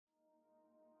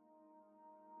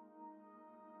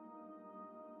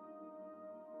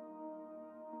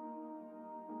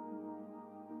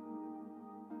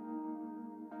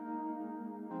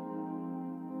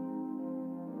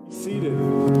Seated.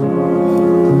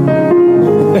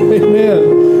 Amen.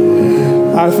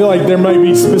 I feel like there might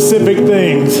be specific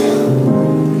things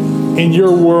in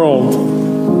your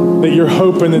world that you're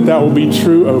hoping that will be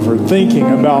true over, thinking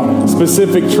about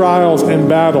specific trials and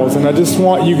battles. And I just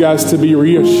want you guys to be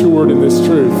reassured in this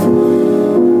truth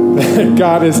that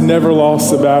God has never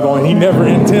lost a battle and He never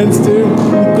intends to.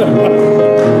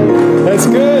 That's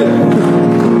good.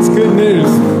 It's good news.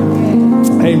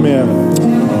 Amen.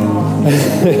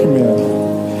 Amen.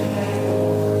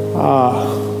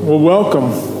 Well,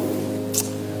 welcome.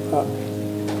 I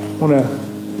want to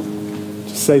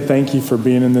just say thank you for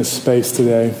being in this space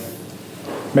today.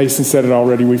 Mason said it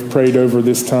already. We've prayed over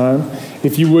this time.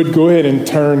 If you would, go ahead and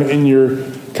turn in your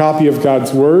copy of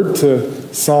God's Word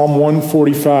to Psalm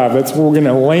 145. That's where we're going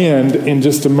to land in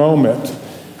just a moment.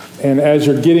 And as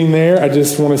you're getting there, I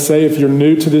just want to say, if you're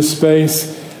new to this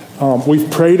space, we've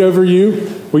prayed over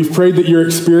you. We've prayed that your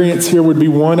experience here would be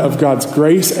one of God's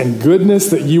grace and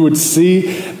goodness, that you would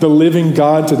see the living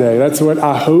God today. That's what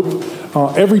I hope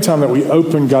every time that we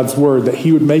open God's Word, that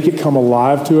He would make it come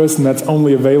alive to us, and that's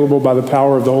only available by the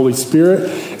power of the Holy Spirit.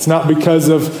 It's not because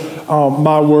of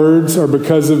my words or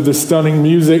because of the stunning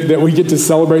music that we get to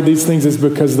celebrate these things. It's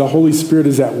because the Holy Spirit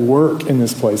is at work in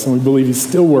this place, and we believe He's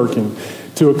still working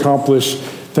to accomplish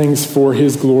things for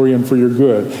His glory and for your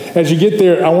good. As you get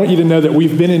there, I want you to know that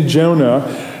we've been in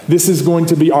Jonah. This is going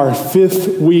to be our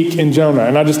 5th week in Jonah.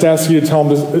 And I just ask you to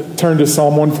turn to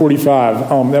Psalm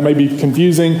 145. That may be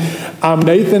confusing. I'm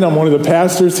Nathan. I'm one of the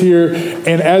pastors here.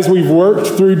 And as we've worked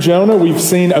through Jonah, we've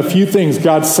seen a few things.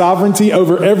 God's sovereignty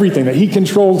over everything, that He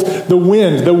controls the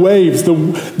wind, the waves,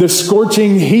 the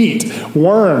scorching heat,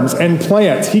 worms and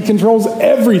plants. He controls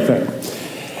everything.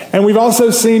 And we've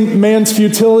also seen man's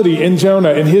futility in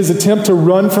Jonah. In his attempt to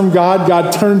run from God,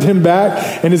 God turned him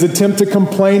back. In his attempt to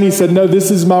complain, he said, no,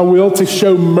 this is my will, to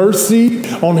show mercy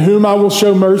on whom I will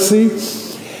show mercy.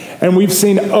 And we've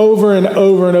seen over and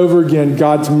over and over again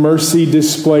God's mercy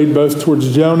displayed both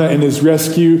towards Jonah and his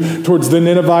rescue, towards the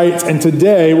Ninevites. And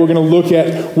today we're going to look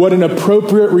at what an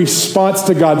appropriate response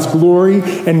to God's glory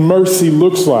and mercy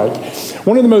looks like.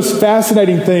 One of the most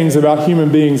fascinating things about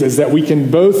human beings is that we can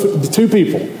both, two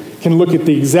people, can look at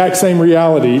the exact same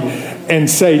reality and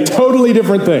say totally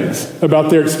different things about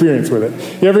their experience with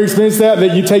it. You ever experienced that?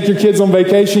 That you take your kids on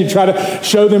vacation, you try to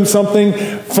show them something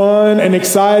fun and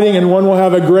exciting, and one will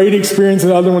have a great experience,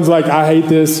 and the other one's like, I hate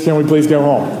this, can we please go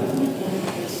home?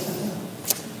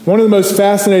 One of the most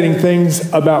fascinating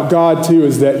things about God, too,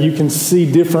 is that you can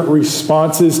see different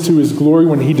responses to His glory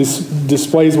when He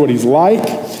displays what He's like.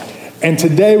 And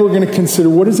today we're going to consider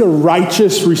what is a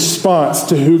righteous response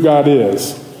to who God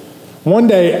is. One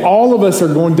day, all of us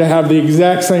are going to have the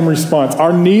exact same response.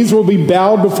 Our knees will be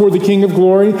bowed before the King of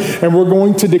Glory, and we're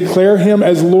going to declare Him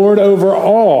as Lord over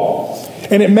all.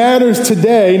 And it matters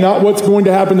today, not what's going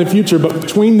to happen in the future, but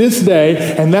between this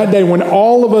day and that day when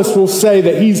all of us will say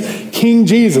that He's King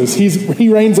Jesus, He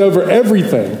reigns over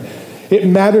everything. It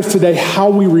matters today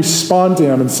how we respond to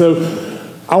Him. And so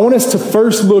I want us to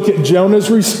first look at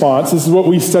Jonah's response. This is what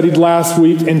we studied last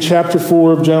week in chapter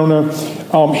 4 of Jonah.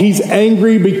 He's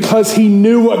angry because he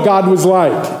knew what God was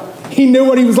like. He knew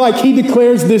what He was like. He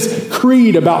declares this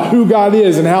creed about who God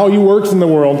is and how He works in the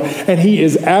world, and he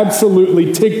is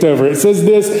absolutely ticked over it. It says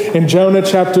this in Jonah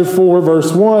chapter 4,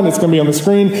 verse 1. It's going to be on the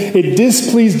screen. It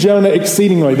displeased Jonah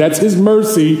exceedingly. That's his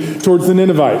mercy towards the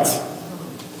Ninevites.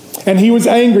 And he was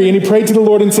angry, and he prayed to the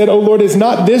Lord and said, O Lord, is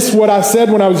not this what I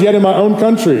said when I was yet in my own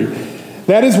country?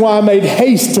 That is why I made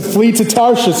haste to flee to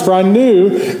Tarshish, for I knew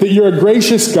that you're a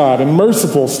gracious God and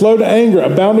merciful, slow to anger,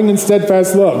 abounding in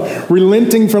steadfast love,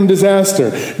 relenting from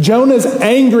disaster. Jonah's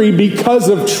angry because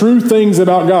of true things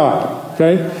about God.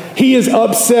 Okay? He is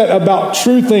upset about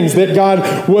true things, that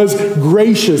God was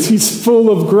gracious. He's full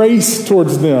of grace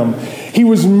towards them. He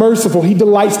was merciful. He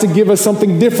delights to give us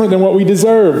something different than what we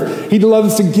deserve. He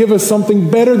loves to give us something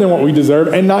better than what we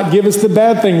deserve and not give us the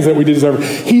bad things that we deserve.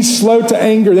 He's slow to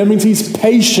anger. That means He's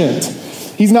patient.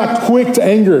 He's not quick to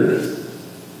anger.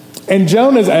 And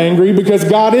Jonah's angry because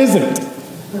God isn't.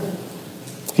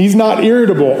 He's not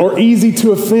irritable or easy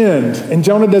to offend. And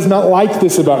Jonah does not like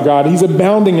this about God. He's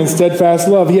abounding in steadfast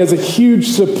love. He has a huge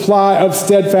supply of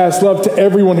steadfast love to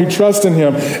everyone who trusts in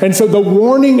Him. And so the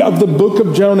warning of the book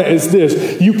of Jonah is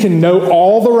this: you can know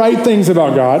all the right things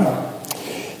about God.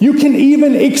 You can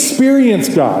even experience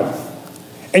God.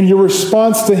 And your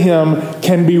response to Him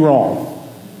can be wrong.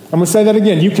 I'm going to say that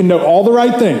again. You can know all the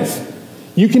right things.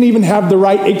 You can even have the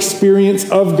right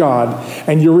experience of God,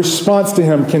 and your response to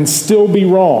Him can still be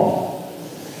wrong.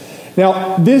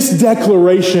 Now, this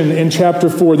declaration in chapter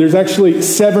 4, there's actually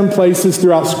 7 places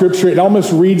throughout Scripture. It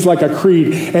almost reads like a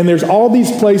creed. And there's all these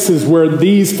places where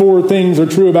these 4 things are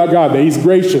true about God. That He's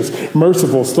gracious,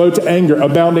 merciful, slow to anger,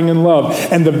 abounding in love.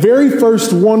 And the very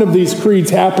first one of these creeds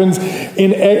happens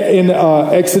in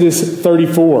Exodus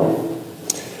 34.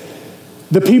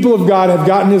 The people of God have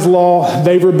gotten His law,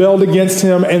 they've rebelled against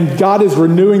Him, and God is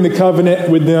renewing the covenant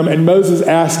with them, and Moses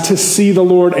asks to see the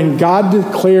Lord, and God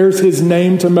declares His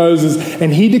name to Moses,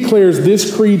 and He declares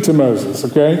this creed to Moses,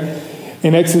 okay?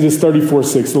 In Exodus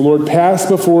 34:6, the Lord passed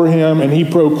before him, and he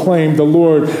proclaimed, the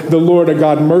Lord, a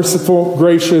God merciful,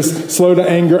 gracious, slow to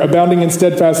anger, abounding in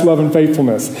steadfast love and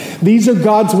faithfulness. These are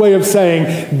God's way of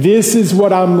saying, this is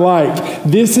what I'm like.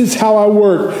 This is how I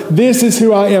work. This is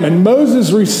who I am. And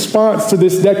Moses' response to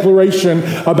this declaration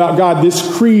about God,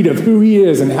 this creed of who He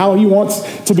is and how He wants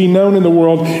to be known in the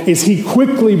world, is he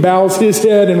quickly bows his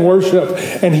head in worship,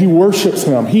 and he worships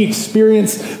Him. He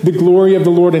experienced the glory of the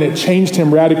Lord, and it changed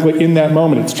him radically in that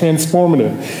moment. It's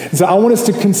transformative. And so I want us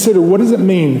to consider, what does it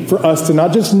mean for us to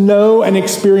not just know and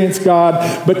experience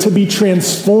God, but to be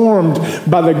transformed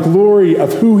by the glory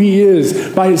of who He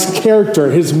is, by His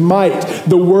character, His might,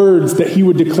 the words that He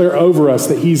would declare over us,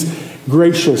 that He's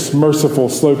gracious, merciful,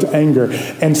 slow to anger.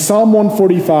 And Psalm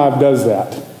 145 does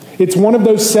that. It's one of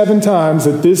those 7 times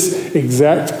that this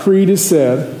exact creed is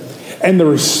said, and the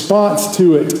response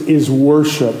to it is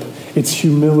worship. It's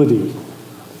humility.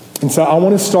 And so I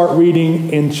want to start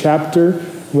reading in chapter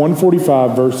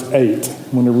 145, verse 8.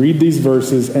 I'm going to read these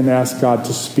verses and ask God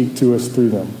to speak to us through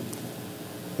them.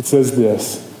 It says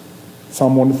this,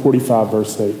 Psalm 145,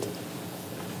 verse 8.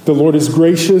 The Lord is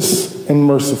gracious and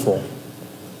merciful,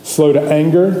 slow to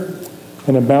anger,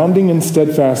 and abounding in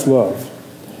steadfast love.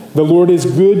 The Lord is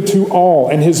good to all,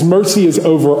 and His mercy is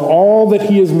over all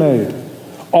that He has made.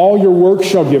 All your works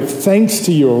shall give thanks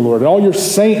to you, O Lord. All your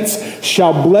saints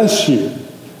shall bless you.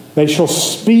 They shall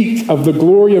speak of the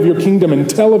glory of your kingdom and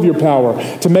tell of your power,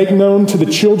 to make known to the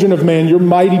children of man your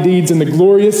mighty deeds and the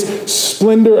glorious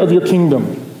splendor of your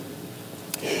kingdom.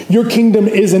 Your kingdom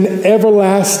is an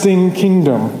everlasting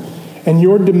kingdom, and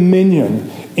your dominion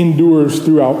endures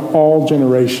throughout all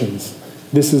generations.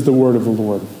 This is the word of the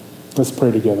Lord. Let's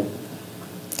pray together.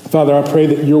 Father, I pray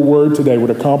that your word today would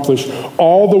accomplish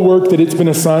all the work that it's been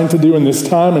assigned to do in this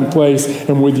time and place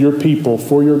and with your people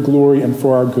for your glory and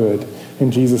for our good.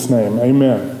 In Jesus' name,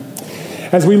 amen.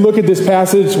 As we look at this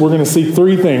passage, we're going to see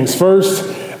 3 things. First,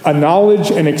 a knowledge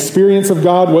and experience of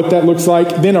God, what that looks like.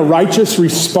 Then a righteous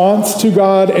response to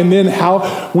God. And then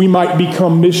how we might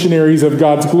become missionaries of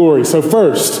God's glory. So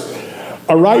first,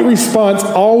 a right response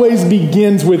always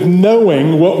begins with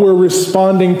knowing what we're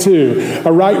responding to.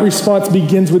 A right response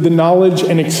begins with the knowledge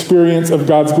and experience of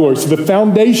God's glory. So the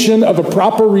foundation of a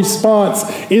proper response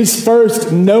is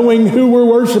first knowing who we're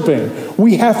worshiping.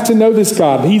 We have to know this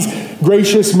God. He's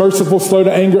gracious, merciful, slow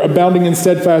to anger, abounding in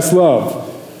steadfast love.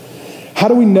 How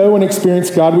do we know and experience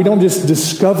God? We don't just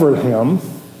discover Him.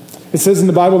 It says in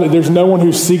the Bible that there's no one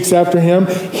who seeks after Him.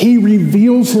 He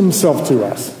reveals Himself to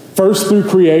us. First through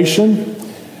creation,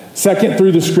 second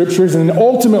through the Scriptures, and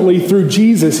ultimately through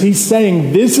Jesus. He's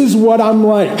saying, this is what I'm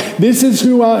like. This is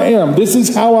who I am. This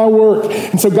is how I work.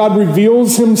 And so God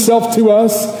reveals Himself to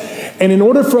us. And in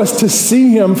order for us to see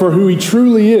Him for who He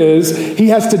truly is, He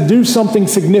has to do something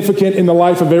significant in the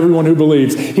life of everyone who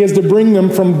believes. He has to bring them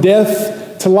from death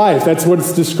to life. That's what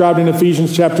it's described in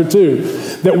Ephesians chapter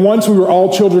 2. That once we were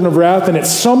all children of wrath, and at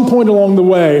some point along the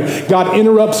way, God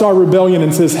interrupts our rebellion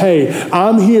and says, hey,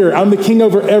 I'm here. I'm the king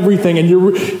over everything, and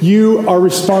you are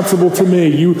responsible to me.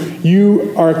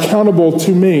 You are accountable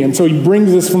to me. And so He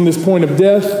brings us from this point of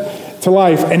death to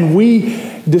life. And we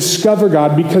discover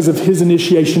God because of His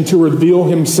initiation to reveal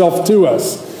Himself to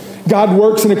us. God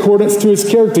works in accordance to His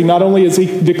character. Not only is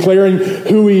He declaring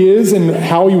who He is and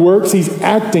how He works, He's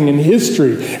acting in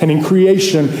history and in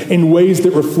creation in ways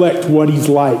that reflect what He's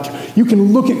like. You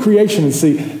can look at creation and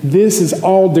see this is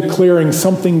all declaring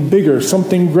something bigger,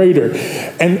 something greater.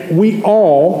 And we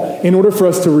all, in order for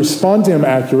us to respond to Him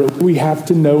accurately, we have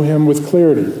to know Him with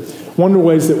clarity. One of the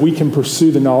ways that we can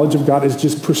pursue the knowledge of God is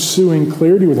just pursuing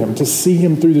clarity with Him, to see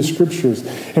Him through the Scriptures.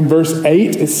 In verse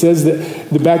 8, it says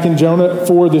that back in Jonah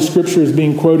 4, the Scripture is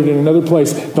being quoted in another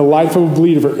place. The life of a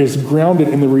believer is grounded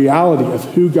in the reality of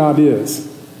who God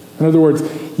is. In other words,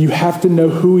 you have to know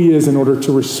who He is in order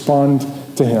to respond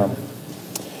to Him.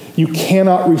 You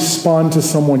cannot respond to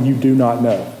someone you do not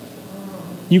know.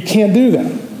 You can't do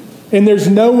that. And there's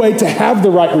no way to have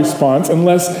the right response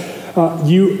unless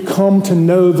you come to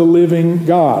know the living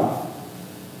God.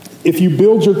 If you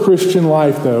build your Christian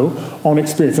life, though, on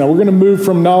experience. Now, we're going to move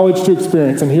from knowledge to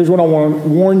experience, and here's what I want to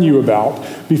warn you about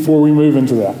before we move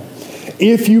into that.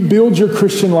 If you build your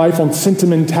Christian life on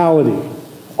sentimentality,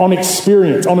 on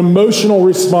experience, on emotional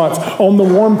response, on the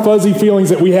warm, fuzzy feelings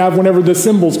that we have whenever the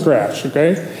cymbals crash,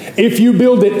 okay? If you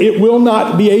build it, it will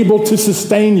not be able to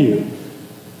sustain you.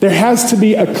 There has to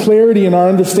be a clarity in our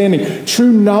understanding.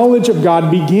 True knowledge of God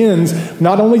begins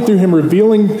not only through Him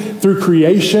revealing through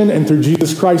creation and through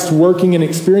Jesus Christ working in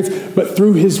experience, but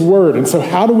through His Word. And so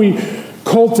how do we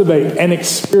cultivate an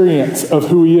experience of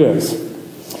who He is?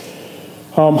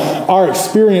 Our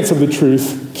experience of the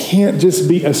truth can't just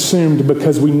be assumed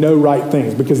because we know right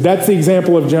things. Because that's the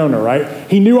example of Jonah, right?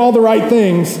 He knew all the right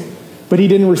things, but he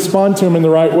didn't respond to him in the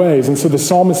right ways. And so the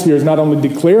psalmist here is not only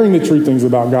declaring the true things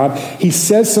about God, he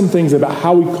says some things about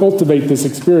how we cultivate this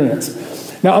experience.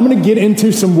 Now, I'm going to get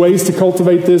into some ways to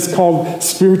cultivate this called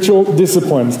spiritual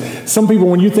disciplines. Some people,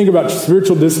 when you think about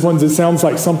spiritual disciplines, it sounds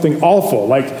like something awful.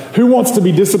 Like, who wants to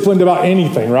be disciplined about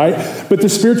anything, right? But the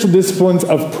spiritual disciplines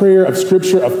of prayer, of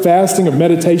scripture, of fasting, of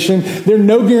meditation, they're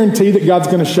no guarantee that God's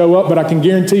going to show up, but I can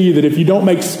guarantee you that if you don't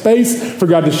make space for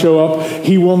God to show up,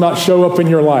 He will not show up in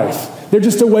your life. They're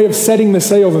just a way of setting the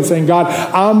sails and saying, God,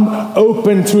 I'm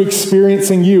open to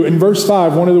experiencing you. In verse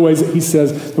 5, one of the ways that he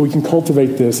says that we can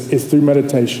cultivate this is through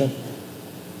meditation.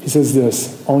 He says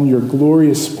this, on your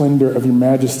glorious splendor of your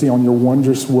majesty, on your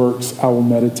wondrous works, I will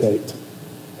meditate.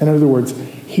 In other words,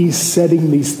 he's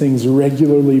setting these things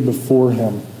regularly before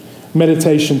him.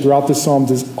 Meditation throughout the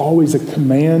Psalms is always a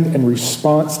command and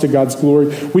response to God's glory.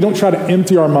 We don't try to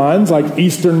empty our minds like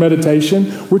Eastern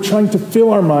meditation. We're trying to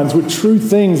fill our minds with true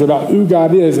things about who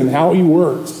God is and how He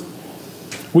works.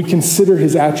 We consider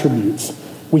His attributes.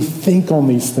 We think on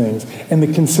these things. And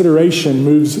the consideration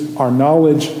moves our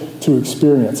knowledge to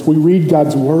experience. We read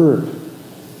God's Word.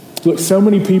 Look, so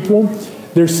many people,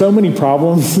 there's so many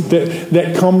problems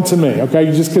that come to me, okay?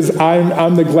 Just because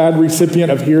I'm the glad recipient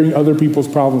of hearing other people's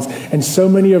problems. And so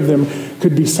many of them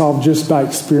could be solved just by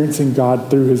experiencing God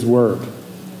through His Word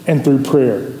and through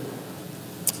prayer.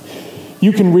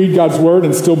 You can read God's Word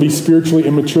and still be spiritually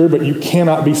immature, but you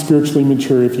cannot be spiritually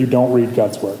mature if you don't read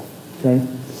God's Word, okay?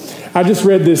 I just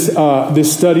read this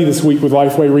study this week with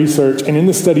Lifeway Research, and in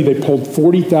the study they polled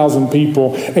 40,000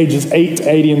 people ages 8 to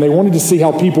 80, and they wanted to see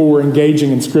how people were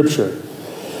engaging in Scripture.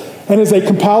 And as they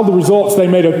compiled the results, they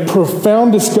made a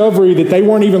profound discovery that they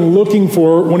weren't even looking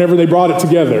for whenever they brought it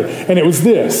together. And it was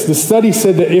this. The study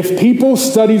said that if people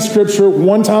studied Scripture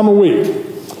one time a week,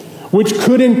 which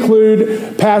could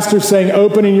include pastors saying,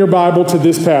 open in your Bible to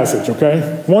this passage,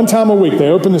 okay? One time a week, they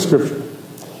opened the Scripture.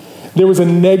 There was a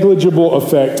negligible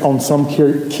effect on some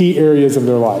key areas of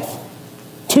their life.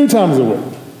 2 times a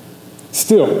week.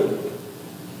 Still,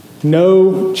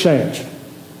 no change.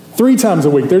 3 times a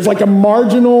week. There's like a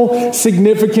marginal,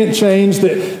 significant change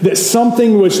that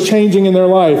something was changing in their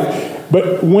life.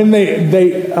 But when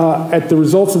they at the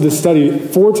results of this study,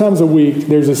 4 times a week,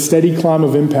 there's a steady climb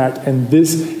of impact. And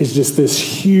this is just this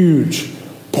huge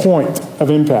point of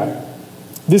impact.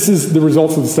 This is the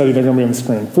results of the study. They're going to be on the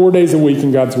screen. 4 days a week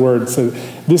in God's Word. So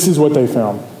this is what they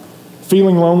found.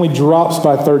 Feeling lonely drops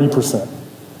by 30%.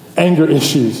 Anger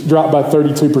issues drop by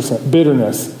 32%.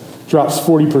 Bitterness drops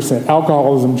 40%.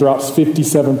 Alcoholism drops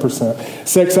 57%.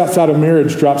 Sex outside of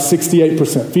marriage drops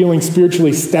 68%. Feeling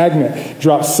spiritually stagnant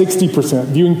drops 60%.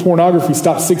 Viewing pornography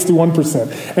stops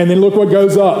 61%. And then look what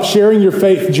goes up. Sharing your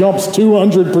faith jumps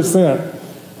 200%.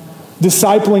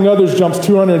 Discipling others jumps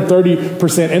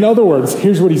 230%. In other words,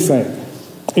 here's what he's saying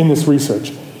in this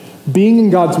research. Being in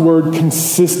God's Word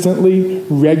consistently,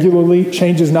 regularly,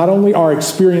 changes not only our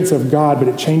experience of God, but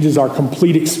it changes our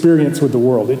complete experience with the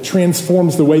world. It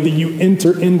transforms the way that you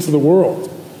enter into the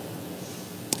world.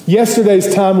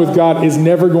 Yesterday's time with God is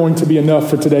never going to be enough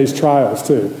for today's trials,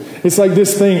 too. It's like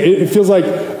this thing, it feels like,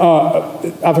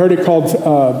 I've heard it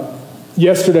called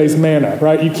yesterday's manna,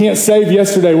 right? You can't save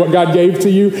yesterday what God gave to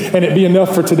you and it be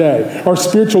enough for today. Or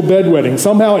spiritual bedwetting.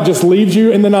 Somehow it just leaves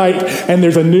you in the night and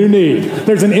there's a new need.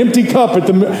 There's an empty cup at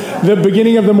the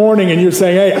beginning of the morning and you're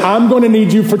saying, hey, I'm going to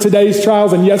need you for today's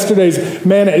trials and yesterday's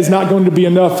manna is not going to be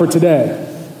enough for today.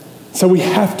 So we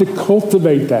have to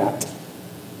cultivate that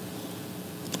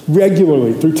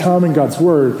regularly through time in God's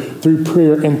Word, through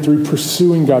prayer, and through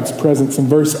pursuing God's presence. In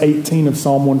verse 18 of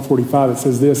Psalm 145, it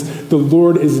says this, the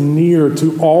Lord is near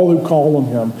to all who call on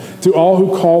Him, to all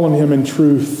who call on Him in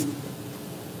truth.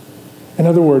 In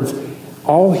other words,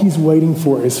 all He's waiting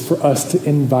for is for us to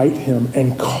invite Him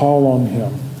and call on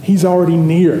Him. He's already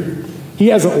near. He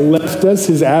hasn't left us.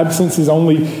 His absence is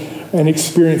only an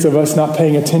experience of us not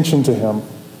paying attention to Him.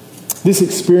 This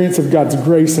experience of God's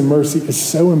grace and mercy is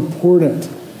so important.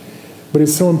 But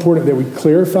it's so important that we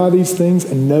clarify these things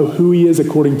and know who He is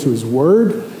according to His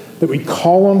Word, that we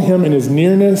call on Him in His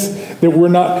nearness, that we're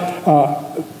not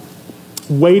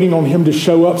waiting on him to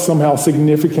show up somehow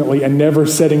significantly and never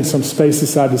setting some space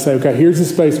aside to say, okay, here's a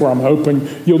space where I'm hoping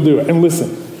you'll do it. And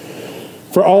listen,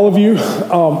 for all of you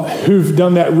who've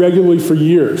done that regularly for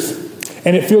years,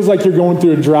 and it feels like you're going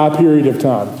through a dry period of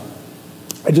time,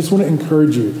 I just want to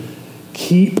encourage you,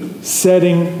 keep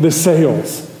setting the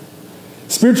sails.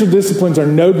 Spiritual disciplines are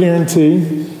no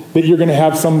guarantee that you're going to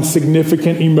have some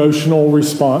significant emotional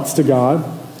response to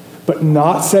God. But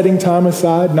not setting time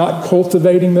aside, not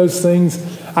cultivating those things,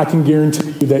 I can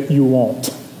guarantee you that you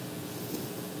won't.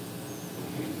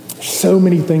 So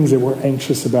many things that we're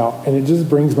anxious about. And it just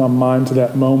brings my mind to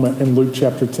that moment in Luke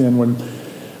chapter 10 when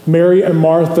Mary and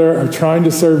Martha are trying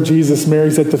to serve Jesus.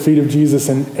 Mary's at the feet of Jesus.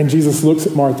 And Jesus looks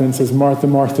at Martha and says, Martha,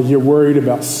 Martha, you're worried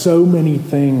about so many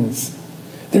things.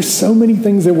 There's so many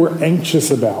things that we're anxious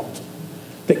about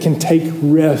that can take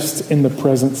rest in the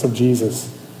presence of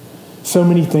Jesus. So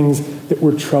many things that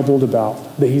we're troubled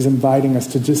about, that he's inviting us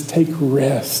to just take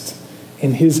rest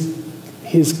in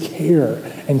his care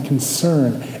and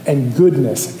concern and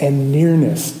goodness and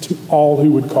nearness to all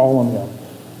who would call on him.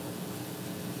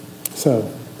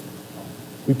 So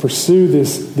we pursue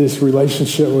this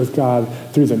relationship with God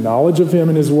through the knowledge of him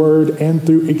and his word and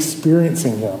through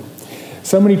experiencing him.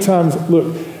 So many times,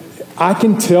 look, I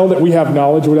can tell that we have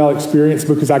knowledge without experience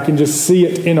because I can just see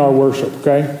it in our worship,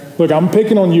 okay? Look, I'm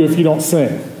picking on you if you don't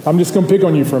sing. I'm just going to pick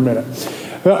on you for a minute.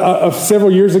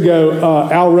 Several years ago,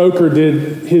 Al Roker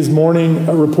did his morning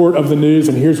report of the news,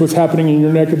 and here's what's happening in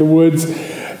your neck of the woods.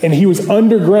 And he was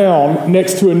underground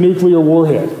next to a nuclear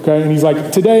warhead, okay? And he's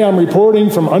like, today I'm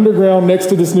reporting from underground next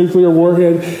to this nuclear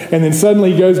warhead. And then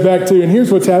suddenly he goes back to, and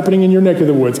here's what's happening in your neck of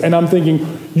the woods. And I'm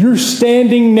thinking, you're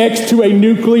standing next to a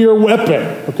nuclear weapon,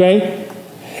 okay?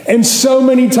 And so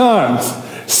many times,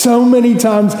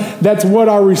 that's what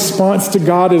our response to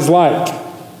God is like.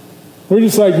 We're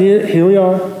just like, here we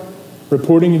are,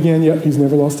 reporting again. Yep, he's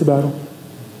never lost a battle.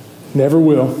 Never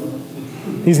will.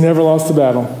 He's never lost a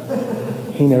battle.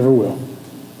 He never will.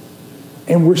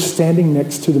 And we're standing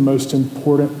next to the most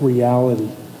important reality,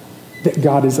 that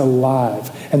God is alive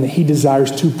and that he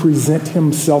desires to present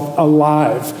himself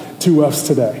alive to us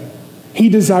today. He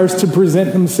desires to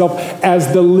present himself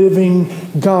as the living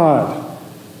God.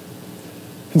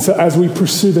 And so as we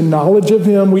pursue the knowledge of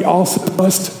him, we also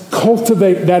must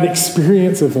cultivate that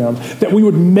experience of him, that we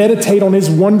would meditate on his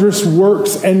wondrous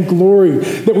works and glory,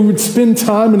 that we would spend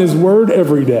time in his word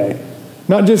every day.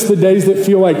 Not just the days that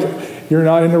feel like you're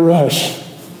not in a rush.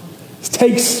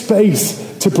 Take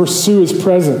space to pursue his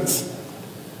presence.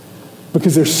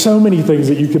 Because there's so many things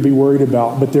that you could be worried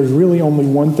about, but there's really only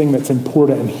one thing that's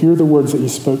important. And hear the words that he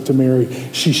spoke to Mary.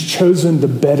 She's chosen the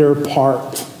better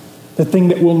part. The thing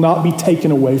that will not be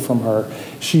taken away from her.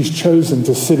 She's chosen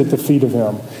to sit at the feet of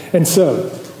him. And so,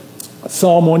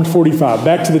 Psalm 145,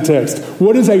 back to the text.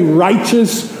 What is a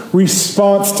righteous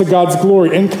response to God's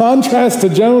glory? In contrast to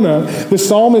Jonah, the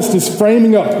psalmist is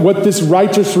framing up what this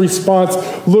righteous response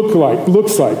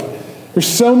looks like. There's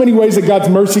so many ways that God's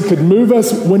mercy could move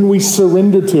us when we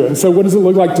surrender to it. And so what does it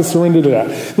look like to surrender to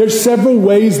that? There's several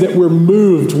ways that we're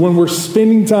moved when we're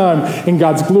spending time in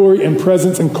God's glory and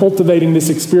presence and cultivating this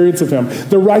experience of him.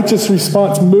 The righteous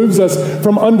response moves us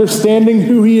from understanding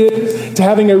who he is to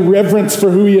having a reverence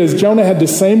for who he is. Jonah had the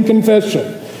same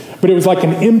confession, but it was like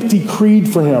an empty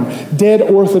creed for him. Dead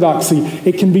orthodoxy.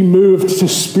 It can be moved to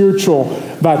spiritual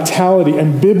vitality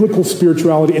and biblical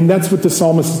spirituality. And that's what the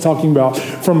psalmist is talking about.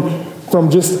 From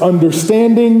just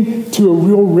understanding to a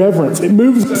real reverence. It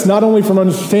moves us not only from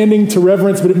understanding to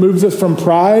reverence, but it moves us from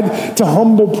pride to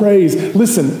humble praise.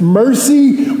 Listen,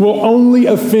 mercy will only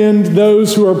offend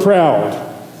those who are proud.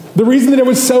 The reason that it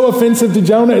was so offensive to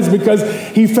Jonah is because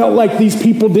he felt like these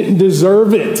people didn't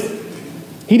deserve it.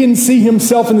 He didn't see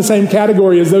himself in the same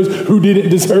category as those who didn't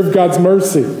deserve God's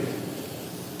mercy.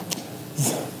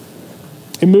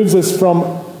 It moves us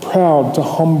from proud to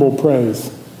humble praise.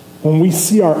 When we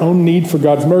see our own need for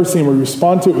God's mercy and we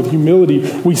respond to it with humility,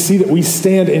 we see that we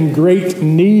stand in great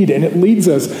need, and it leads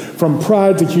us from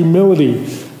pride to humility.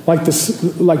 Like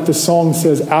the song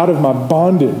says, out of my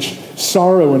bondage,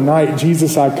 sorrow and night,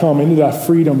 Jesus, I come. Into thy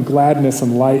freedom, gladness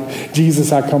and light,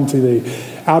 Jesus, I come to thee.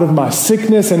 Out of my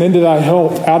sickness and into thy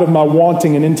health, out of my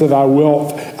wanting and into thy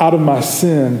wealth, out of my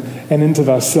sin and into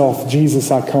thyself, Jesus,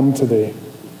 I come to thee.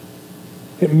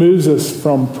 It moves us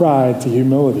from pride to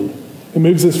humility. It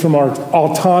moves us from our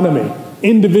autonomy,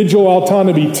 individual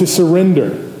autonomy, to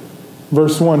surrender.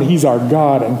 Verse 1, he's our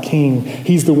God and King.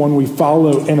 He's the one we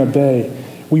follow and obey.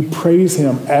 We praise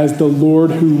him as the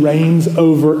Lord who reigns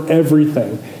over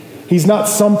everything. He's not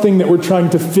something that we're trying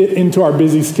to fit into our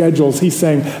busy schedules. He's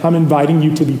saying, I'm inviting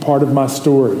you to be part of my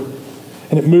story.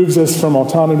 And it moves us from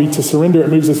autonomy to surrender. It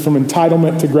moves us from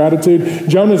entitlement to gratitude.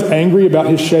 Jonah's angry about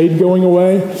his shade going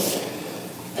away.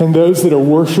 And those that are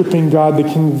worshiping God, the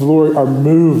King of Glory, are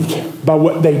moved by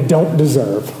what they don't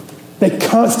deserve. They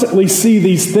constantly see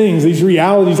these things, these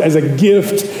realities, as a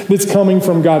gift that's coming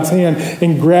from God's hand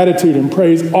in gratitude and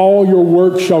praise. All your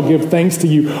work shall give thanks to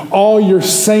you. All your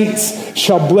saints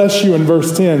shall bless you in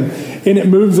verse 10. And it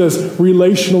moves us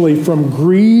relationally from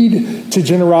greed to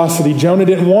generosity. Jonah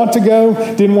didn't want to go,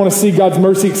 didn't want to see God's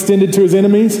mercy extended to his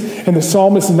enemies. And the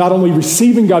psalmist is not only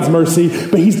receiving God's mercy,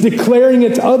 but he's declaring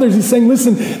it to others. He's saying,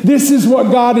 listen, this is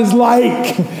what God is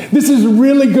like. This is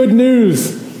really good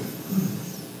news.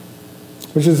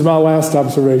 Which is my last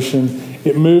observation.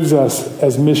 It moves us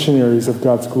as missionaries of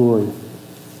God's glory.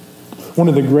 One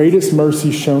of the greatest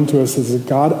mercies shown to us is that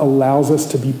God allows us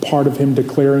to be part of him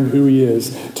declaring who he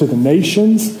is to the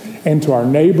nations and to our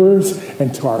neighbors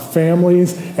and to our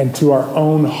families and to our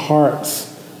own hearts.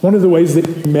 One of the ways that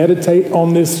you meditate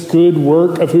on this good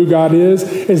work of who God is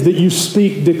that you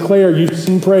speak, declare, you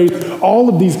sing praise, all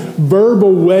of these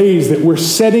verbal ways that we're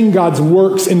setting God's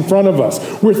works in front of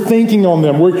us. We're thinking on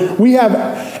them. We have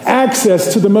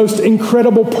access to the most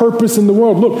incredible purpose in the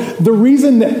world. Look, the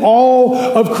reason that all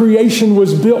of creation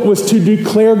was built was to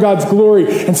declare God's glory.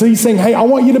 And so he's saying, hey, I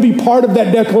want you to be part of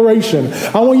that declaration.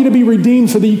 I want you to be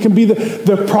redeemed so that you can be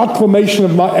the proclamation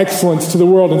of my excellence to the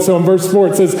world. And so in verse 4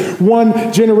 it says,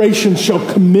 one generation shall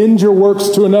commend your works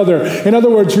to another. In other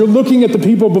words, you're looking at the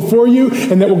people before you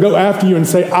and that will go after you and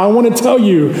say, I want to tell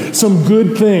you some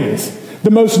good things.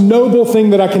 The most noble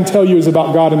thing that I can tell you is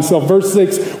about God himself. Verse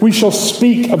 6, we shall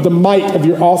speak of the might of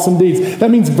your awesome deeds. That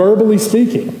means verbally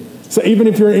speaking. So even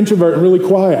if you're an introvert and really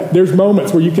quiet, there's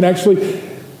moments where you can actually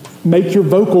make your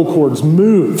vocal cords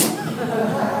move.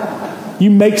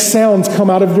 You make sounds come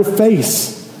out of your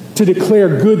face to declare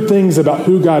good things about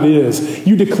who God is.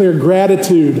 You declare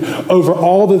gratitude over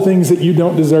all the things that you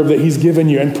don't deserve that he's given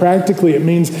you. And practically it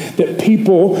means that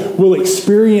people will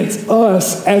experience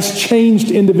us as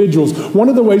changed individuals. One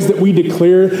of the ways that we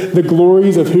declare the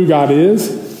glories of who God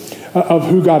is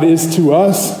to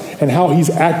us and how he's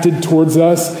acted towards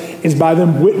us is by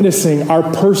them witnessing our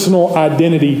personal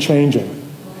identity changing.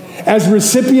 As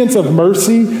recipients of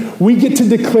mercy, we get to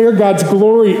declare God's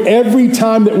glory every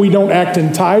time that we don't act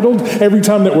entitled, every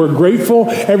time that we're grateful,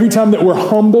 every time that we're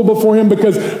humble before him,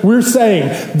 because we're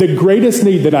saying the greatest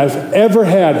need that I've ever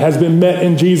had has been met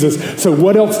in Jesus. So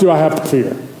what else do I have to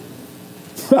fear?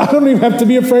 I don't even have to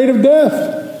be afraid of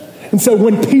death. And so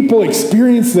when people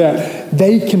experience that,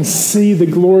 they can see the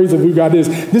glories of who God is.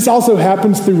 This also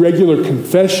happens through regular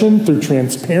confession, through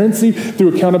transparency,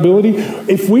 through accountability.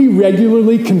 If we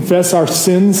regularly confess our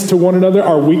sins to one another,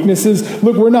 our weaknesses,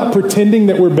 look, we're not pretending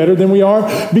that we're better than we are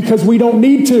because we don't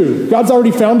need to. God's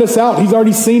already found us out. He's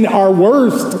already seen our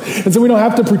worst. And so we don't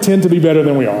have to pretend to be better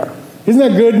than we are. Isn't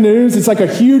that good news? It's like a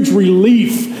huge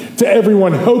relief to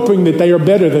everyone hoping that they are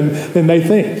better than they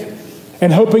think.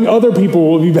 And hoping other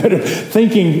people will be better,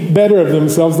 thinking better of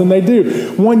themselves than they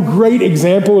do. One great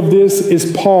example of this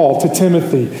is Paul to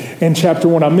Timothy in chapter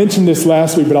 1. I mentioned this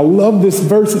last week, but I love this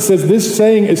verse. It says, this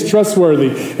saying is trustworthy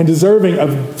and deserving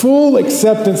of full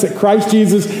acceptance that Christ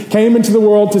Jesus came into the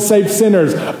world to save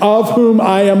sinners, of whom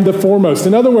I am the foremost.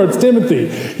 In other words,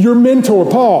 Timothy, your mentor,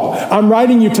 Paul, I'm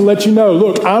writing you to let you know,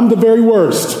 look, I'm the very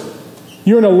worst.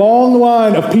 You're in a long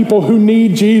line of people who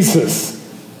need Jesus.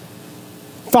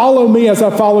 Follow me as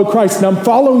I follow Christ. And I'm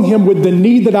following him with the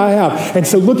need that I have. And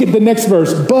so look at the next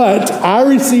verse. But I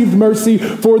received mercy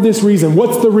for this reason.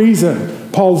 What's the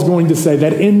reason? Paul's going to say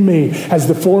that in me, as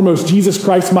the foremost, Jesus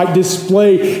Christ might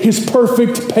display his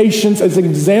perfect patience as an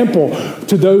example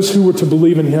to those who were to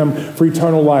believe in him for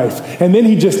eternal life. And then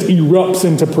he just erupts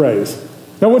into praise.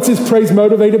 Now, what's his praise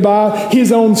motivated by?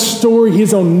 His own story,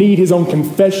 his own need, his own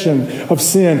confession of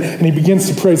sin. And he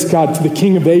begins to praise God, to the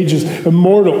King of ages,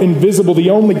 immortal, invisible, the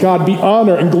only God, be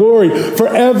honor and glory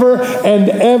forever and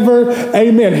ever.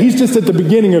 Amen. He's just at the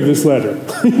beginning of this letter.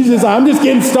 He says, I'm just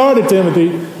getting started, Timothy.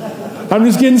 I'm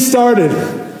just getting started.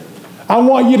 I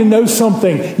want you to know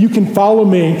something. You can follow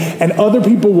me, and other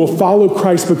people will follow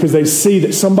Christ because they see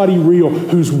that somebody real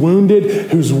who's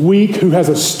wounded, who's weak, who has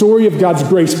a story of God's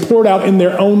grace poured out in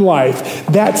their own life.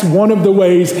 That's one of the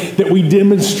ways that we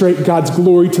demonstrate God's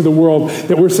glory to the world,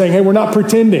 that we're saying, hey, we're not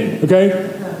pretending,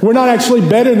 okay? We're not actually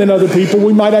better than other people.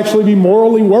 We might actually be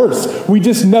morally worse. We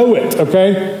just know it,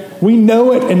 okay? We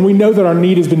know it, and we know that our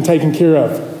need has been taken care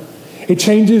of. It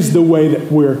changes the way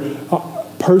that we're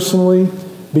personally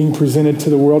being presented to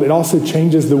the world. It also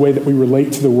changes the way that we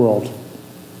relate to the world.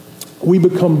 We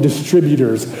become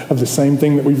distributors of the same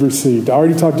thing that we've received. I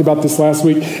already talked about this last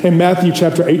week. In Matthew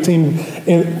chapter 18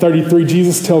 in 33,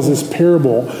 Jesus tells this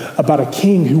parable about a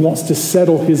king who wants to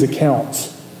settle his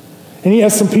accounts. And he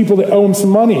has some people that owe him some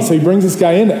money. So he brings this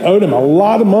guy in that owed him a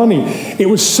lot of money. It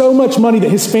was so much money that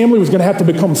his family was going to have to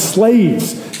become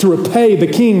slaves to repay the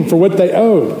king for what they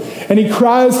owed. And he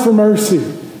cries for mercy.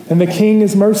 And the king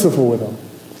is merciful with him.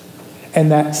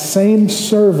 And that same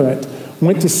servant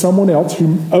went to someone else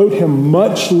who owed him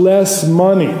much less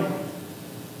money.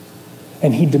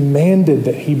 And he demanded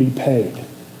that he be paid.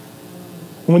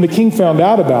 And when the king found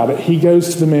out about it, he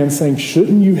goes to the man saying,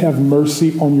 shouldn't you have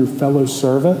mercy on your fellow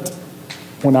servant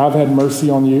when I've had mercy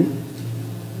on you?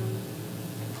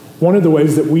 One of the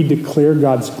ways that we declare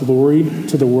God's glory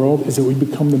to the world is that we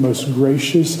become the most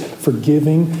gracious,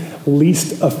 forgiving,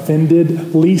 least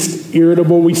offended, least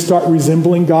irritable. We start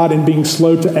resembling God and being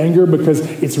slow to anger because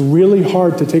it's really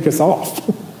hard to take us off.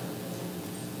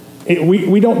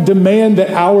 We don't demand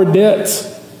that our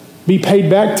debts be paid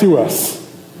back to us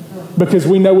because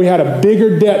we know we had a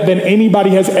bigger debt than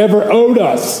anybody has ever owed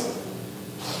us.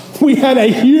 We had a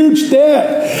huge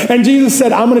debt. And Jesus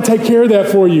said, I'm going to take care of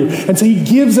that for you. And so he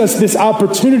gives us this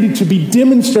opportunity to be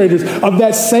demonstrators of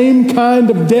that same kind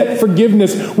of debt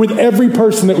forgiveness with every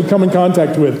person that we come in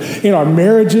contact with. In our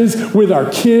marriages, with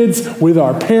our kids, with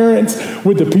our parents,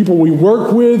 with the people we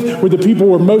work with the people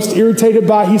we're most irritated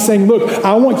by. He's saying, look,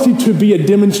 I want you to be a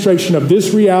demonstration of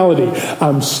this reality.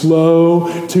 I'm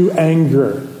slow to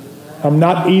anger. I'm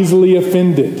not easily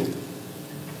offended.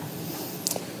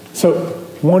 So,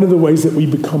 one of the ways that we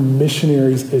become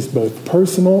missionaries is both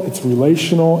personal, it's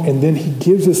relational, and then he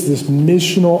gives us this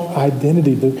missional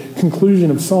identity. The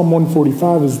conclusion of Psalm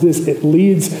 145 is this: it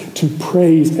leads to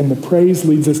praise, and the praise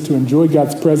leads us to enjoy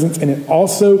God's presence, and it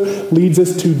also leads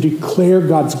us to declare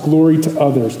God's glory to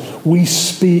others. We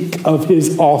speak of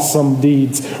his awesome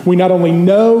deeds. We not only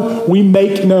know, we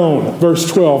make known.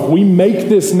 Verse 12, we make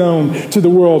this known to the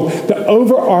world. The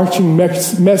overarching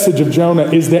message of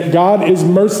Jonah is that God is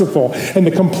merciful, and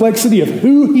the complexity of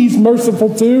who he's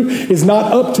merciful to is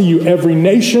not up to you. Every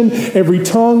nation, every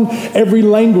tongue, every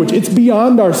language. It's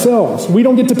beyond ourselves. We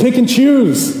don't get to pick and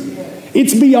choose.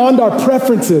 It's beyond our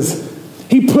preferences.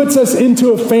 He puts us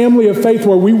into a family of faith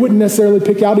where we wouldn't necessarily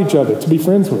pick out each other to be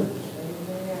friends with.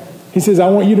 He says, I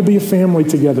want you to be a family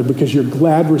together because you're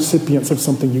glad recipients of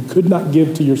something you could not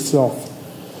give to yourself.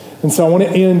 And so I want to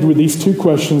end with these two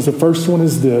questions. The first one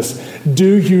is this: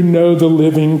 do you know the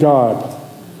living God?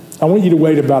 I want you to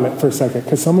wait about it for a second,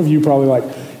 because some of you probably like,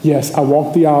 yes, I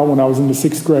walked the aisle when I was in the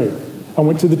 6th grade. I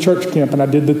went to the church camp and I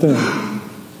did the thing.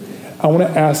 I want to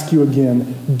ask you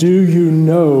again, do you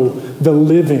know the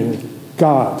living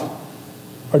God?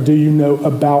 Or do you know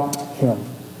about him?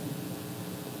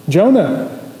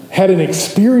 Jonah had an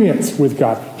experience with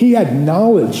God. He had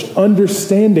knowledge,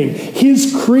 understanding.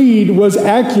 His creed was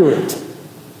accurate.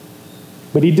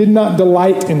 But he did not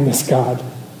delight in this God.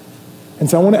 And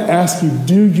so I want to ask you,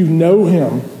 do you know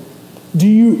him? Do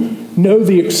you know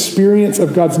the experience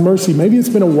of God's mercy? Maybe it's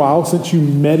been a while since you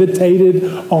meditated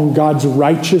on God's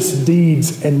righteous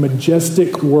deeds and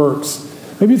majestic works.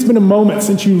 Maybe it's been a moment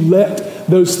since you let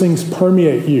those things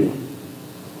permeate you.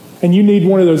 And you need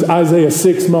one of those Isaiah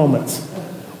 6 moments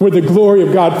where the glory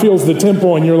of God fills the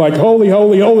temple and you're like, holy,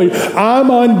 holy, holy,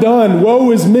 I'm undone, woe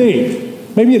is me.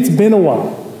 Maybe it's been a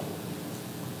while.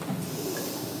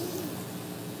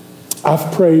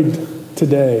 I've prayed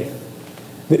today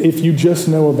that if you just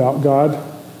know about God,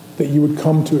 that you would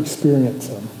come to experience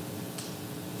him.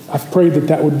 I've prayed that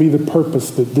that would be the purpose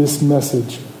that this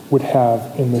message would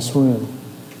have in this room.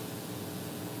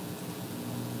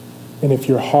 And if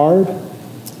you're hard,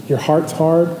 your heart's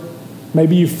hard,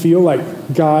 maybe you feel like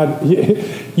God,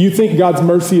 you think God's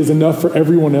mercy is enough for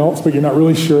everyone else, but you're not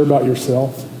really sure about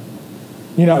yourself.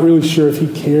 You're not really sure if he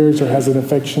cares or has an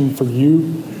affection for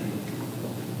you.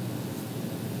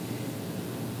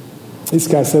 This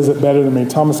guy says it better than me.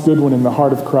 Thomas Goodwin in The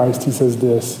Heart of Christ, he says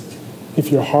this: if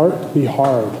your heart be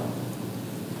hard,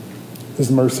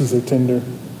 his mercies are tender.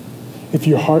 If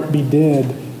your heart be dead,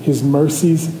 his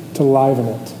mercies to liven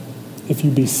it. If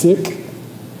you be sick,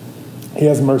 he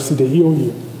has mercy to heal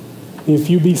you. If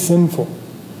you be sinful,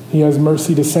 he has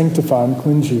mercy to sanctify and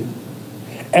cleanse you.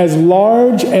 As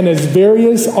large and as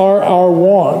various are our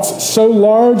wants, so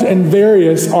large and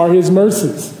various are his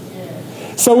mercies.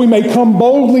 So we may come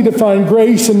boldly to find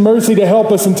grace and mercy to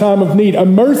help us in time of need. A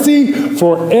mercy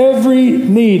for every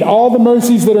need. All the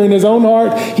mercies that are in his own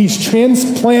heart, he's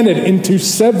transplanted into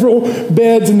several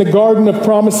beds in the garden of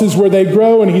promises where they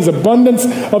grow, and he's abundance,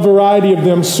 a variety of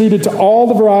them, suited to all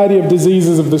the variety of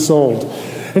diseases of the soul.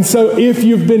 And so if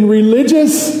you've been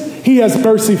religious He has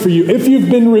mercy for you. If you've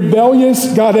been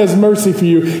rebellious, God has mercy for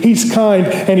you. He's kind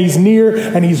and He's near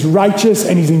and He's righteous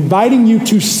and He's inviting you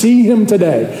to see Him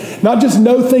today. Not just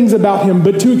know things about Him,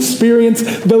 but to experience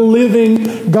the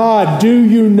living God. Do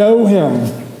you know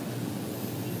Him?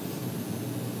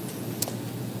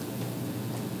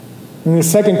 And the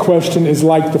second question is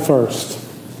like the first.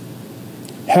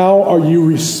 How are you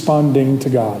responding to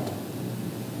God?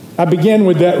 I began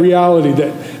with that reality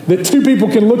that two people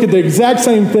can look at the exact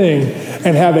same thing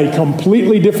and have a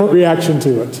completely different reaction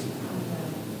to it.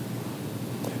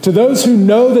 To those who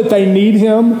know that they need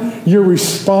Him, your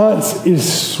response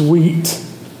is sweet.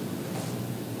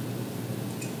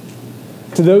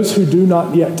 To those who do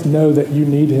not yet know that you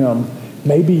need Him,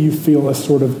 maybe you feel a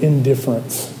sort of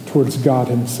indifference towards God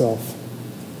Himself.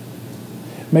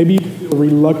 Maybe you feel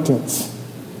reluctance.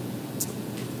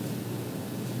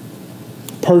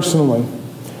 Personally,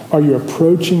 are you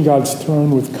approaching God's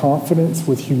throne with confidence,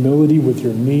 with humility, with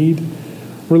your need?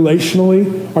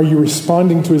 Relationally, are you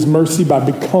responding to His mercy by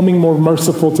becoming more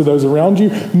merciful to those around you?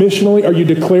 Missionally, are you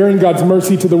declaring God's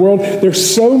mercy to the world?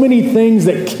 There's so many things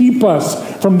that keep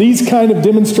us from these kind of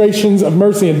demonstrations of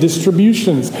mercy and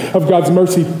distributions of God's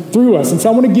mercy through us. And so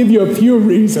I want to give you a few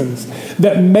reasons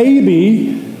that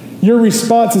maybe your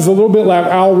response is a little bit like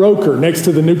Al Roker next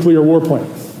to the nuclear war plant,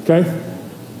 okay?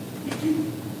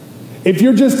 If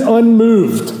you're just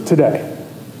unmoved today,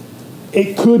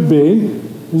 it could be,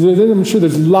 I'm sure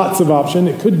there's lots of options,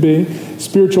 it could be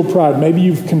spiritual pride. Maybe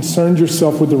you've concerned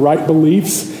yourself with the right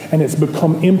beliefs and it's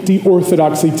become empty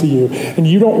orthodoxy to you. And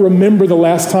you don't remember the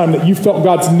last time that you felt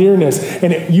God's nearness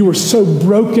and you were so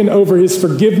broken over His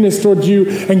forgiveness towards you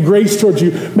and grace towards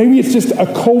you. Maybe it's just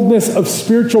a coldness of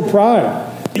spiritual pride.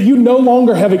 You no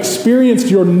longer have experienced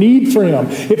your need for Him.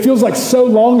 It feels like so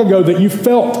long ago that you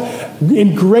felt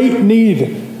in great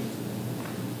need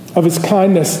of His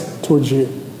kindness towards you.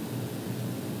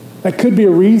 That could be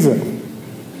a reason.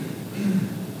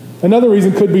 Another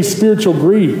reason could be spiritual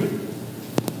greed.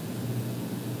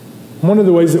 One of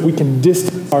the ways that we can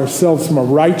distance ourselves from a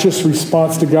righteous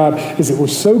response to God is that we're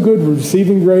so good with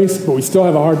receiving grace, but we still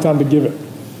have a hard time to give it.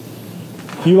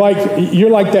 You're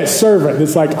like that servant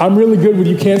that's like, I'm really good with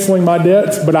you canceling my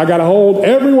debts, but I got to hold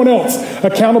everyone else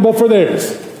accountable for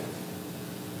theirs.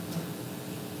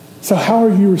 So how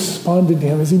are you responding to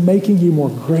Him? Is He making you more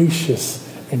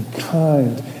gracious and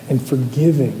kind and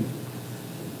forgiving?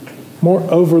 More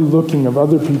overlooking of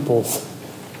other people's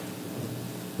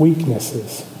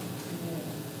weaknesses?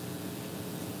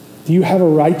 Do you have a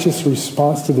righteous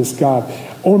response to this God?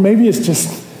 Or maybe it's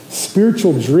just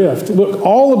spiritual drift. Look,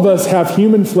 all of us have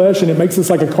human flesh and it makes us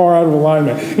like a car out of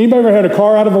alignment. Anybody ever had a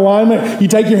car out of alignment? You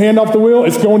take your hand off the wheel,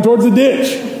 it's going towards the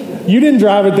ditch. You didn't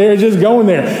drive it there, it's just going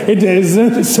there.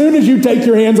 As soon as you take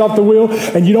your hands off the wheel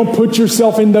and you don't put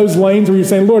yourself in those lanes where you're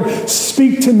saying, Lord,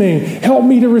 speak to me, help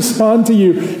me to respond to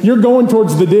you, you're going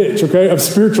towards the ditch, okay, of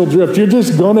spiritual drift. You're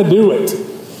just going to do it.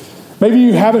 Maybe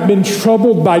you haven't been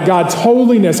troubled by God's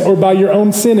holiness or by your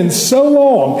own sin in so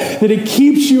long that it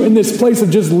keeps you in this place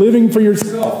of just living for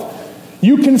yourself.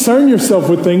 You concern yourself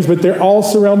with things, but they're all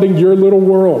surrounding your little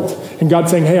world. And God's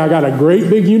saying, hey, I got a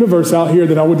great big universe out here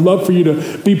that I would love for you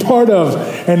to be part of.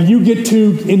 And you get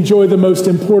to enjoy the most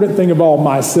important thing of all,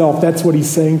 myself. That's what He's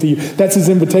saying to you. That's His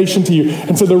invitation to you.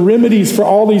 And so the remedies for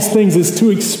all these things is to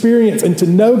experience and to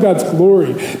know God's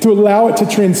glory, to allow it to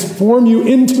transform you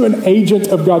into an agent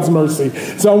of God's mercy.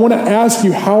 So I want to ask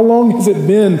you, how long has it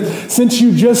been since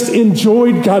you just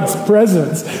enjoyed God's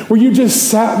presence, where you just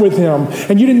sat with Him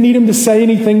and you didn't need Him to say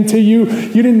anything to you?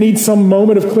 You didn't need some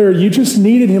moment of clarity. You just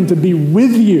needed Him to be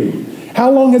with you.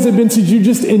 How long has it been since you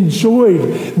just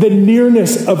enjoyed the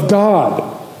nearness of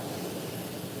God?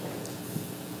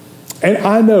 And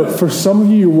I know for some of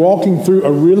you, you're walking through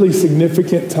a really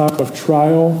significant time of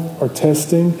trial or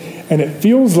testing, and it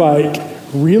feels like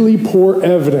really poor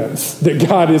evidence that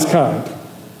God is kind.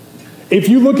 If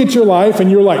you look at your life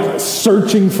and you're like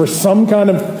searching for some kind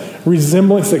of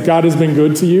resemblance that God has been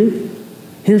good to you,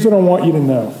 here's what I want you to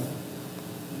know.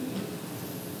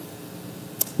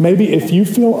 Maybe if you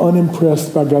feel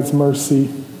unimpressed by God's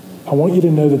mercy, I want you to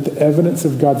know that the evidence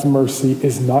of God's mercy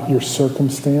is not your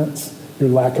circumstance, your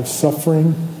lack of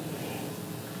suffering.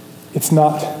 It's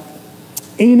not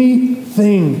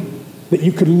anything that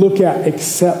you could look at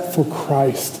except for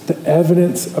Christ. The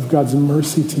evidence of God's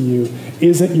mercy to you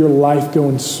isn't your life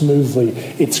going smoothly.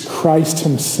 It's Christ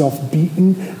Himself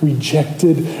beaten,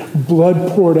 rejected, blood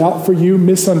poured out for you,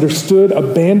 misunderstood,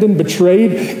 abandoned,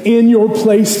 betrayed in your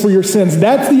place for your sins.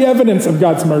 That's the evidence of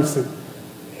God's mercy.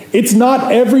 It's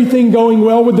not everything going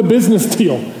well with the business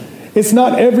deal. It's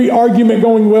not every argument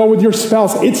going well with your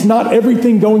spouse. It's not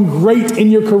everything going great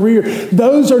in your career.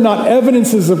 Those are not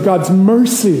evidences of God's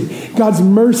mercy. God's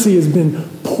mercy has been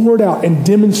poured out and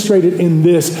demonstrated in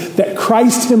this, that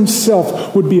Christ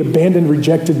himself would be abandoned,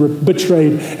 rejected,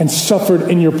 betrayed, and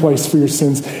suffered in your place for your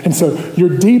sins. And so your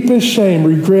deepest shame,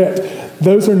 regret,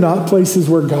 those are not places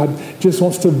where God just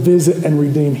wants to visit and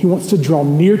redeem. He wants to draw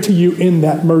near to you in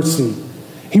that mercy.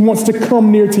 He wants to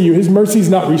come near to you. His mercy is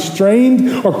not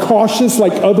restrained or cautious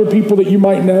like other people that you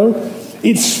might know.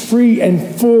 It's free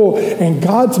and full. And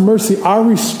God's mercy, our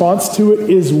response to it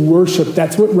is worship.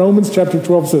 That's what Romans chapter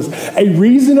 12 says. A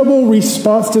reasonable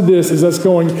response to this is us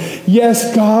going,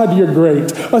 yes, God, you're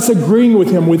great. Us agreeing with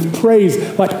him with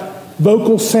praise, like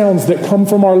vocal sounds that come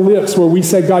from our lips where we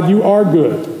say, God, you are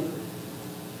good.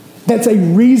 That's a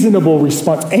reasonable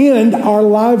response. And our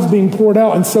lives being poured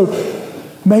out. And so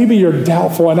maybe you're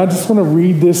doubtful, and I just want to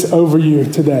read this over you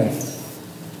today.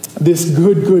 This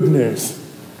good news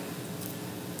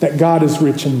that God is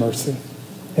rich in mercy.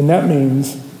 And that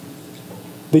means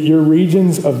that your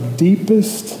regions of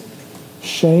deepest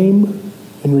shame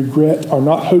and regret are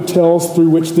not hotels through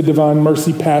which the divine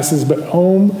mercy passes, but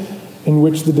home in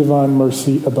which the divine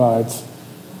mercy abides.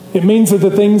 It means that the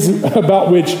things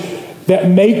about which that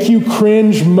make you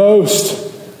cringe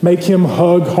most make him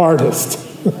hug hardest.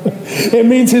 It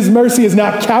means his mercy is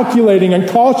not calculating and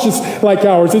cautious like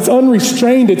ours. It's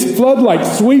unrestrained. It's flood-like,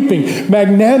 sweeping,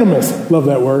 magnanimous. Love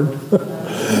that word.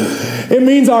 It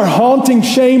means our haunting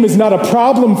shame is not a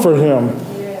problem for him,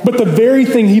 but the very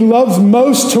thing he loves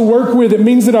most to work with. It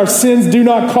means that our sins do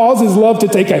not cause his love to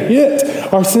take a hit.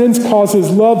 Our sins cause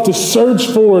his love to surge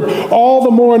forward all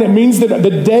the more. And it means that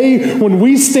the day when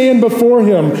we stand before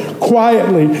him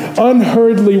quietly,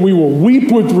 unhurriedly, we will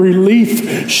weep with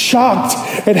relief, shocked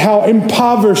at how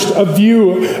impoverished a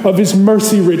view of his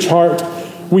mercy-rich heart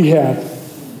we have.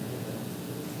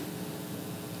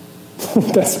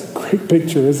 That's a great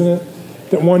picture, isn't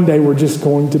it? That one day we're just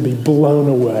going to be blown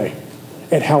away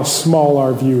at how small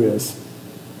our view is.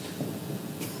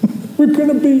 We're going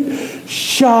to be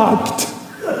shocked.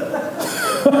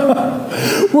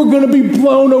 We're going to be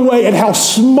blown away at how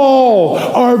small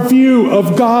our view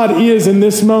of God is in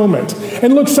this moment.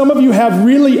 And look, some of you have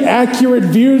really accurate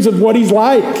views of what he's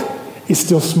like. It's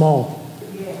still small.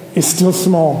 It's still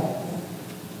small.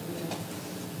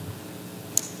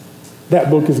 That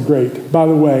book is great. By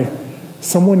the way,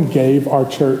 someone gave our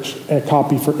church a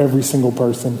copy for every single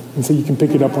person. And so you can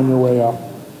pick it up on your way out.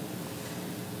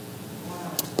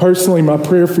 Personally, my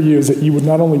prayer for you is that you would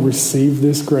not only receive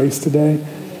this grace today,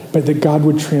 but that God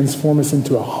would transform us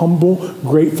into a humble,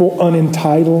 grateful,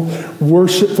 unentitled,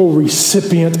 worshipful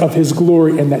recipient of his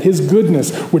glory, and that his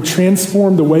goodness would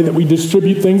transform the way that we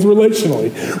distribute things relationally.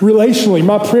 Relationally,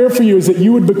 my prayer for you is that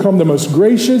you would become the most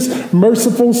gracious,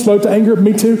 merciful, slow to anger,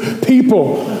 me too,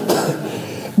 people.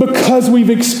 Because we've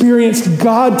experienced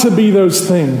God to be those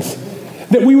things.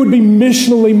 That we would be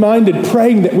missionally minded,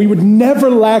 praying that we would never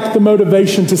lack the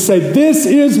motivation to say, this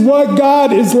is what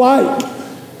God is like.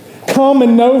 Come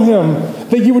and know him.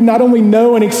 That you would not only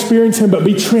know and experience him, but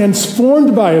be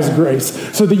transformed by his grace.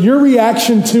 So that your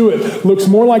reaction to it looks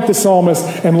more like the psalmist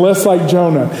and less like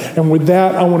Jonah. And with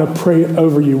that, I want to pray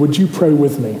over you. Would you pray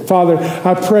with me? Father,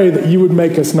 I pray that you would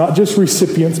make us not just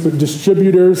recipients, but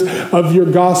distributors of your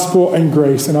gospel and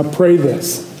grace. And I pray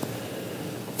this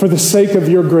for the sake of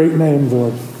your great name,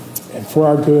 Lord, and for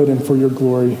our good and for your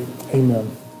glory.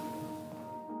 Amen.